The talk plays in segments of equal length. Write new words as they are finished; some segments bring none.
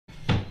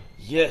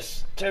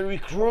Yes, Terry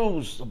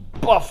Crews, the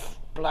buff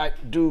black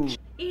dude.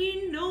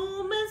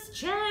 Enormous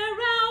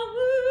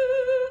Charawu.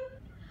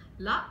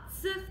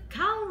 Lots of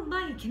cow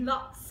making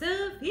lots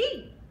of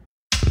heat.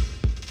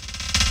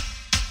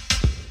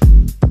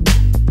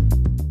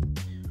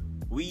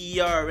 We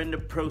are in the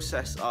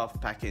process of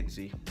packing.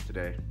 See,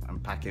 today I'm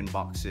packing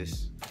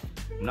boxes.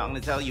 I'm not gonna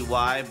tell you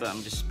why, but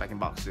I'm just packing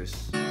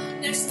boxes.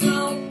 There's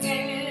no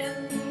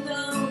end,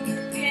 no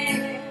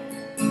end.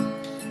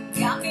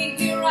 Got me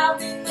here out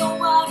in the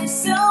water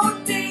so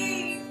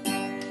deep.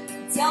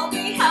 Tell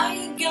me how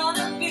you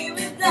gonna be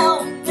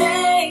without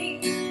me.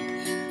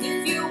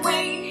 If you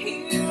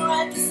ain't here,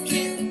 I just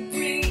can't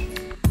breathe.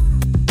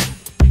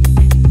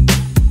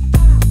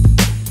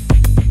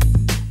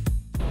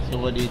 So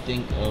what do you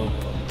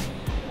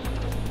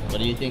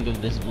think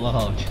of this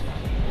vlog?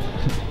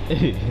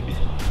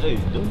 Hey,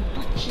 don't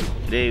touch it.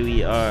 Today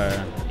we are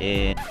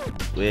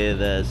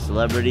with a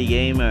celebrity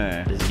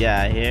gamer. This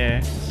guy here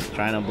is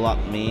trying to block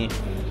me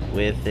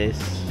with his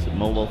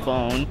mobile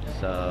phone.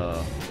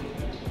 So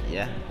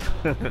yeah.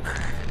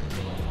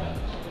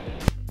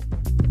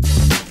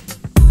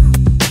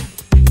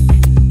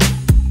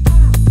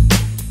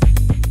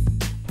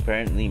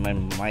 Apparently my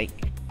mic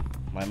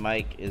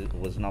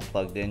was not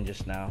plugged in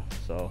just now,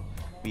 so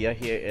we are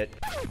here at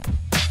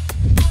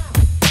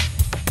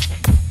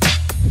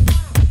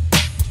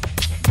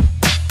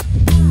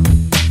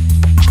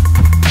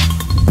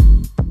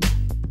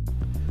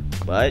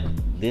but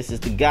this is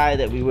the guy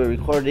that we were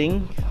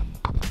recording.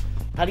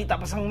 Tadi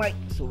tak pasang mic,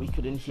 so we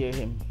couldn't hear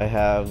him. I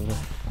have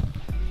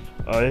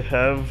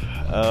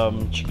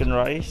chicken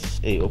rice.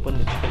 Hey, open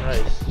the chicken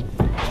rice.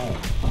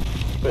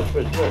 Spread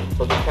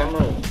for the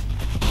camera.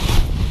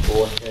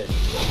 Go ahead.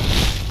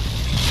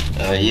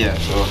 Yeah,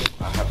 so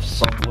I have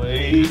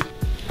Subway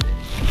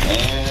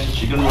and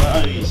chicken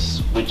rice,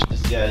 which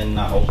this guy did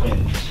not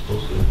open. It's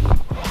supposed to.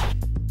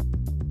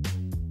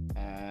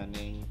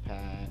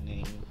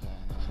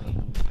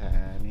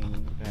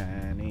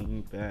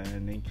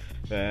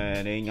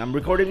 Panning. I'm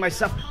recording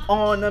myself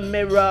on a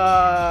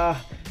mirror,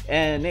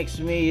 and next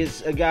to me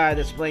is a guy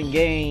that's playing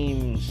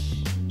games.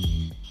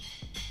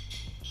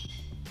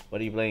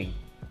 What are you playing?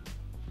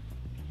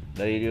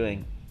 What are you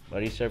doing?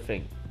 What are you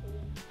surfing?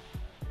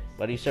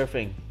 What are you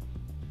surfing?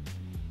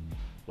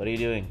 What are you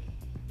doing?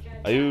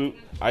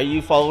 Are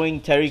you following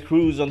Terry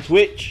Crews on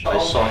Twitch? I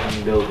saw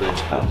him build a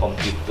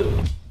computer.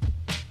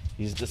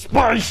 He's the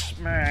Spice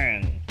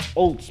Man,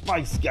 Old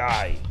Spice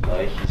guy.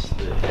 He's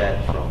the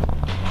dad from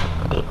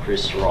the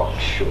Chris Rock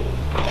show.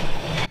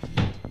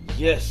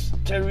 Yes,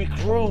 Terry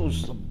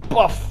Crews, the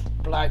buff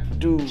black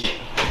dude.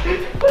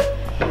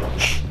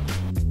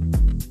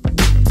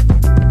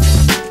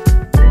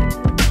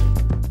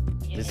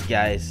 This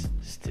guy's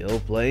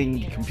still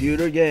playing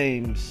computer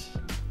games.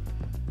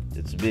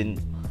 It's been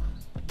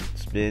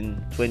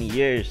 20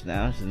 years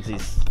now since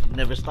he's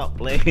never stopped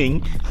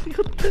playing.